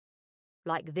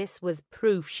like this was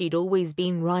proof she'd always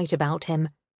been right about him.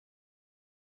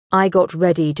 I got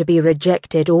ready to be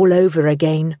rejected all over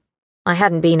again. I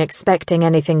hadn't been expecting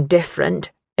anything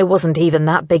different. It wasn't even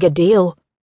that big a deal.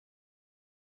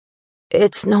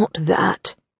 "It's not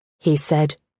that," he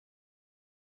said.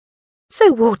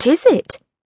 "So what is it?"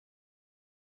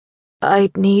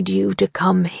 "I'd need you to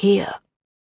come here."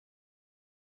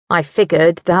 I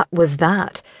figured that was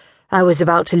that. I was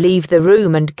about to leave the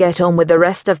room and get on with the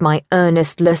rest of my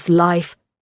Ernestless life.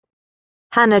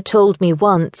 Hannah told me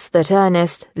once that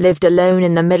Ernest lived alone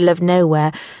in the middle of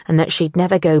nowhere and that she'd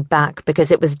never go back because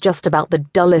it was just about the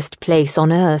dullest place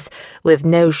on earth, with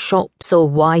no shops or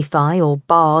Wi-Fi or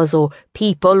bars or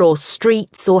people or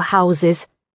streets or houses.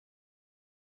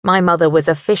 My mother was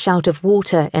a fish out of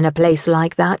water in a place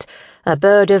like that, a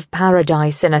bird of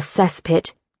paradise in a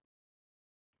cesspit.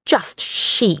 "Just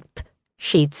sheep,"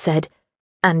 she'd said,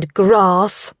 "and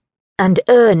grass, and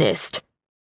Ernest,"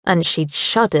 and she'd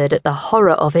shuddered at the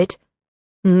horror of it.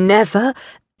 Never,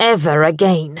 ever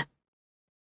again.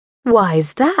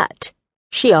 "Why's that?"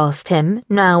 she asked him,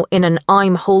 now in an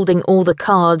I'm holding all the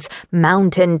cards,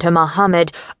 mountain to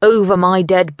Muhammad, over my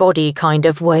dead body kind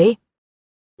of way.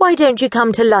 "Why don't you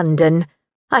come to London?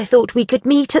 I thought we could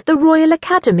meet at the Royal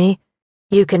Academy.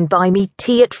 You can buy me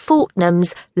tea at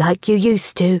Fortnum's like you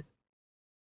used to."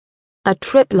 A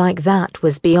trip like that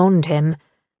was beyond him.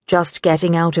 Just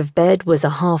getting out of bed was a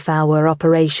half-hour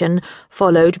operation,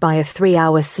 followed by a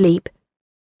 3-hour sleep.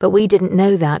 But we didn't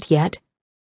know that yet.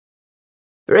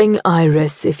 "Bring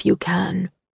Iris if you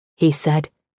can," he said.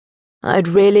 "I'd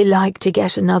really like to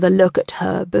get another look at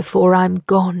her before I'm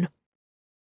gone."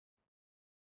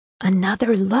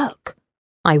 "Another look?"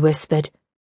 I whispered.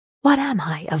 "What am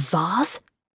I, a vase?"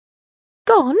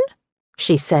 "Gone?"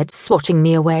 she said, swatting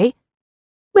me away.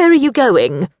 "Where are you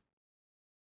going?"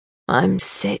 "I'm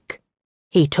sick,"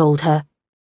 he told her.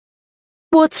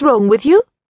 "What's wrong with you?"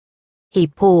 He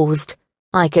paused.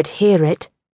 I could hear it.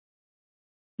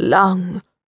 "Lung,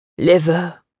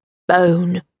 liver,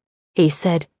 bone," he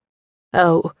said.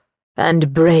 "Oh,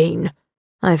 and brain.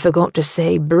 I forgot to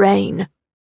say brain."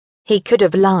 He could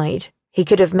have lied. He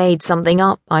could have made something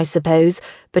up, I suppose,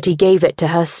 but he gave it to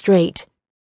her straight.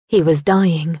 He was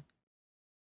dying.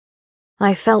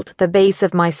 I felt the base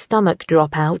of my stomach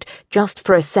drop out just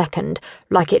for a second,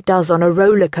 like it does on a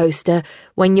roller coaster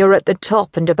when you're at the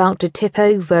top and about to tip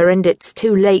over and it's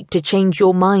too late to change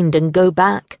your mind and go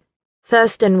back.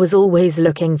 Thurston was always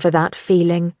looking for that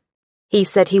feeling. He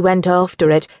said he went after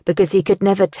it because he could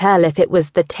never tell if it was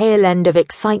the tail end of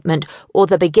excitement or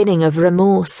the beginning of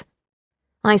remorse.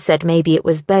 I said maybe it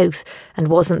was both, and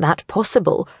wasn't that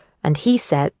possible, and he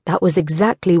said that was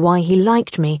exactly why he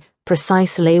liked me,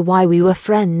 precisely why we were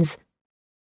friends.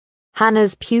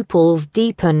 Hannah's pupils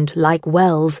deepened like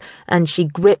wells, and she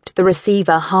gripped the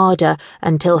receiver harder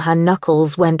until her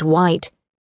knuckles went white.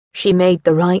 She made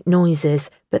the right noises,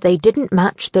 but they didn't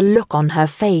match the look on her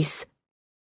face.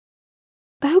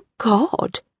 "Oh,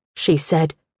 God," she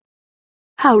said.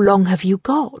 "How long have you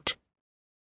got?"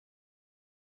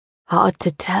 "Hard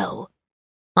to tell,"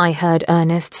 I heard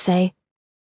Ernest say.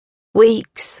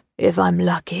 "Weeks, if I'm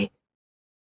lucky."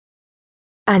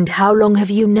 "And how long have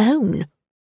you known?"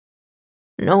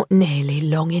 "Not nearly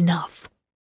long enough."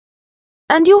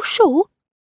 "And you're sure?"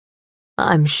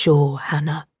 "I'm sure,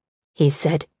 Hannah," he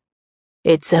said.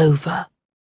 "It's over.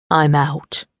 I'm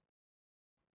out."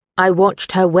 I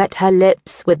watched her wet her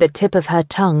lips with the tip of her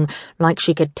tongue like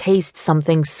she could taste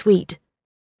something sweet.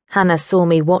 Hannah saw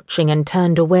me watching and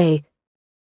turned away.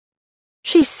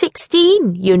 "She's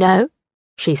 16, you know,"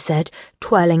 she said,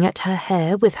 twirling at her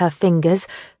hair with her fingers,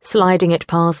 sliding it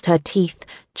past her teeth,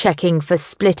 checking for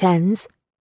split ends.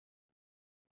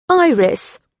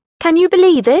 "Iris, can you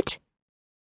believe it?"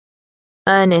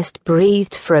 Ernest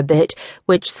breathed for a bit,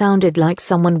 which sounded like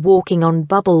someone walking on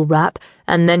bubble wrap,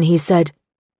 and then he said,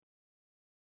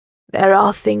 "There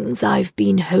are things I've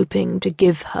been hoping to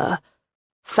give her,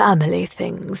 family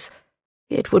things.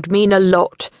 It would mean a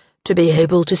lot to be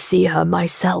able to see her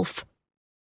myself."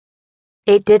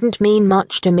 It didn't mean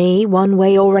much to me one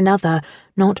way or another,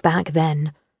 not back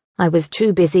then. I was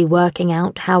too busy working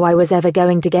out how I was ever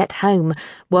going to get home,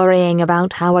 worrying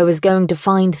about how I was going to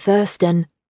find Thurston.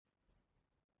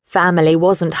 Family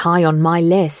wasn't high on my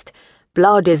list.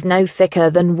 Blood is no thicker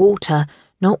than water,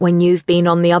 not when you've been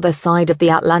on the other side of the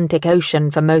Atlantic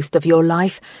Ocean for most of your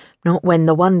life, not when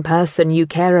the one person you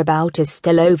care about is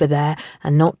still over there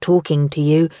and not talking to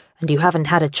you, and you haven't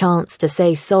had a chance to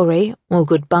say sorry or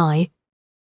goodbye.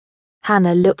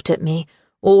 Hannah looked at me,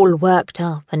 all worked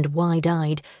up and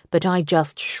wide-eyed, but I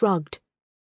just shrugged.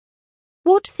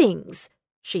 "What things?"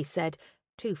 she said,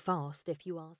 too fast if you ask.